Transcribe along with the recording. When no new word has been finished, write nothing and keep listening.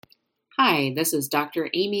Hi, this is Dr.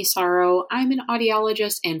 Amy Sorrow. I'm an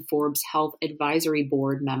audiologist and Forbes Health Advisory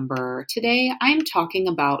Board member. Today, I'm talking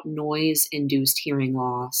about noise-induced hearing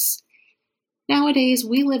loss. Nowadays,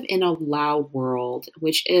 we live in a loud world,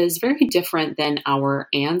 which is very different than our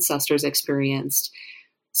ancestors experienced.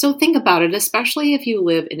 So think about it, especially if you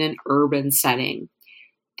live in an urban setting.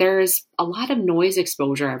 There's a lot of noise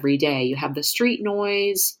exposure every day. You have the street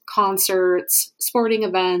noise, concerts, sporting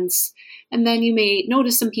events, and then you may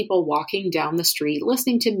notice some people walking down the street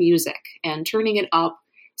listening to music and turning it up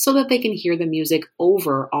so that they can hear the music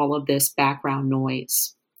over all of this background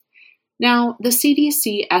noise. Now, the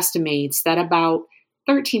CDC estimates that about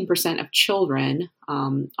 13% of children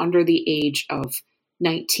under the age of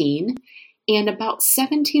 19 and about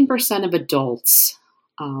 17% of adults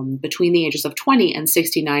between the ages of 20 and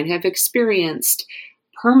 69 have experienced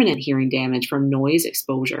permanent hearing damage from noise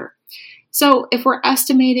exposure. So if we're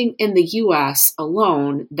estimating in the US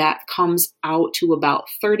alone, that comes out to about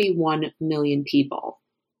 31 million people.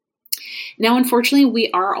 Now, unfortunately, we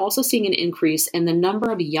are also seeing an increase in the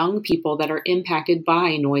number of young people that are impacted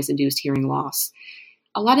by noise-induced hearing loss.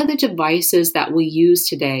 A lot of the devices that we use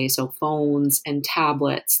today, so phones and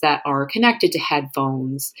tablets that are connected to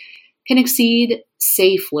headphones, can exceed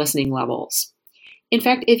safe listening levels. In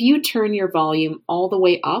fact, if you turn your volume all the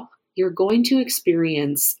way up, you're going to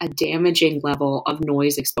experience a damaging level of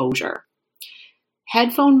noise exposure.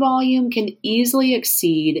 Headphone volume can easily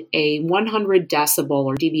exceed a 100 decibel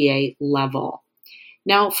or dBA level.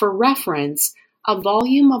 Now, for reference, a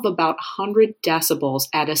volume of about 100 decibels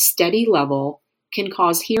at a steady level can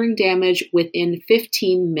cause hearing damage within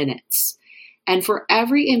 15 minutes. And for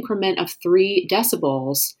every increment of 3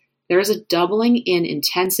 decibels, there is a doubling in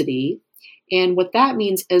intensity, and what that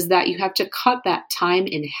means is that you have to cut that time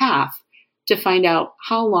in half to find out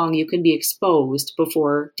how long you can be exposed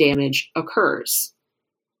before damage occurs.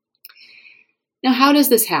 Now, how does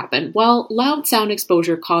this happen? Well, loud sound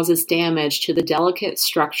exposure causes damage to the delicate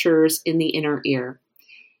structures in the inner ear.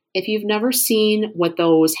 If you've never seen what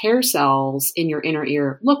those hair cells in your inner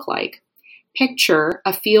ear look like, picture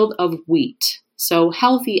a field of wheat. So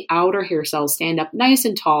healthy outer hair cells stand up nice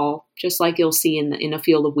and tall, just like you'll see in a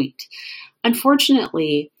field of wheat.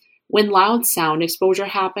 Unfortunately, when loud sound exposure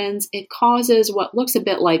happens, it causes what looks a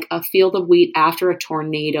bit like a field of wheat after a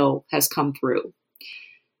tornado has come through.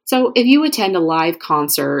 So if you attend a live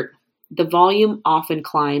concert, the volume often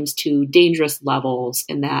climbs to dangerous levels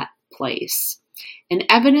in that place. And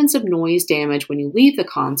evidence of noise damage when you leave the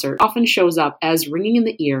concert often shows up as ringing in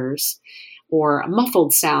the ears, or a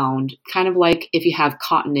muffled sound, kind of like if you have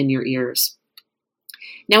cotton in your ears.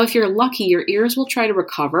 Now, if you're lucky, your ears will try to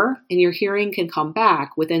recover and your hearing can come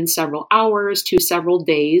back within several hours to several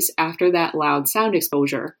days after that loud sound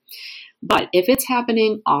exposure. But if it's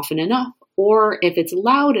happening often enough, or if it's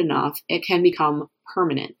loud enough, it can become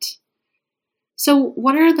permanent. So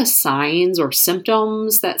what are the signs or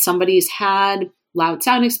symptoms that somebody's had loud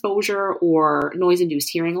sound exposure or noise-induced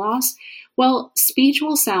hearing loss? Well, speech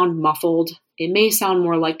will sound muffled. It may sound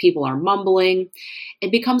more like people are mumbling.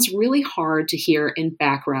 It becomes really hard to hear in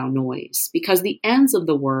background noise because the ends of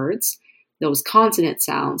the words, those consonant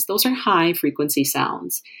sounds, those are high frequency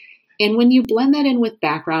sounds. And when you blend that in with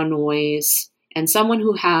background noise and someone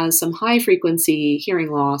who has some high frequency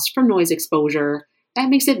hearing loss from noise exposure, that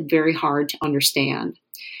makes it very hard to understand.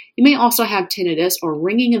 You may also have tinnitus or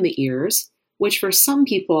ringing in the ears, which for some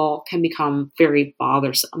people can become very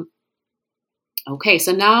bothersome. Okay,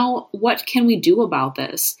 so now what can we do about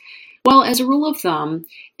this? Well, as a rule of thumb,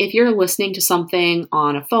 if you're listening to something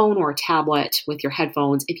on a phone or a tablet with your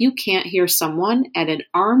headphones, if you can't hear someone at an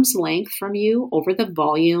arm's length from you over the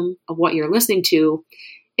volume of what you're listening to,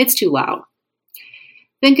 it's too loud.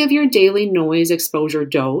 Think of your daily noise exposure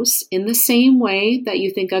dose in the same way that you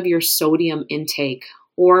think of your sodium intake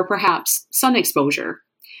or perhaps sun exposure.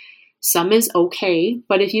 Some is okay,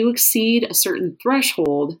 but if you exceed a certain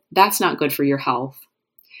threshold, that's not good for your health.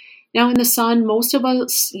 Now, in the sun, most of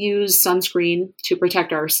us use sunscreen to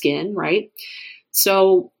protect our skin, right?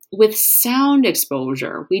 So with sound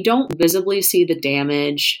exposure, we don't visibly see the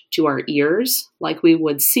damage to our ears like we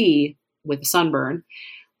would see with a sunburn,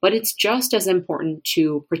 but it's just as important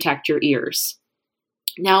to protect your ears.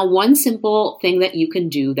 Now, one simple thing that you can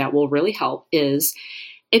do that will really help is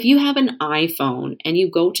if you have an iPhone and you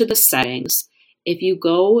go to the settings, if you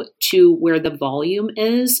go to where the volume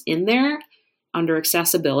is in there under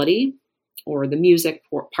accessibility or the music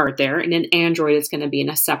part there, and in Android it's going to be in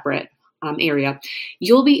a separate area,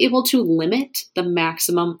 you'll be able to limit the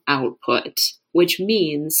maximum output, which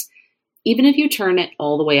means even if you turn it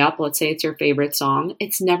all the way up, let's say it's your favorite song,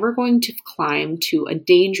 it's never going to climb to a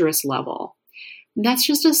dangerous level. That's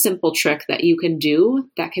just a simple trick that you can do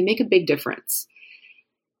that can make a big difference.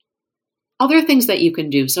 Other things that you can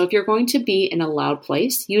do. So if you're going to be in a loud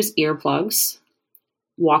place, use earplugs,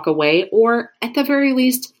 walk away, or at the very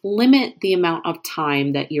least, limit the amount of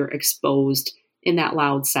time that you're exposed in that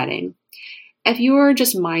loud setting. If you are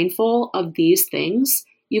just mindful of these things,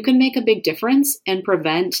 you can make a big difference and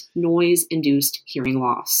prevent noise-induced hearing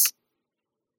loss.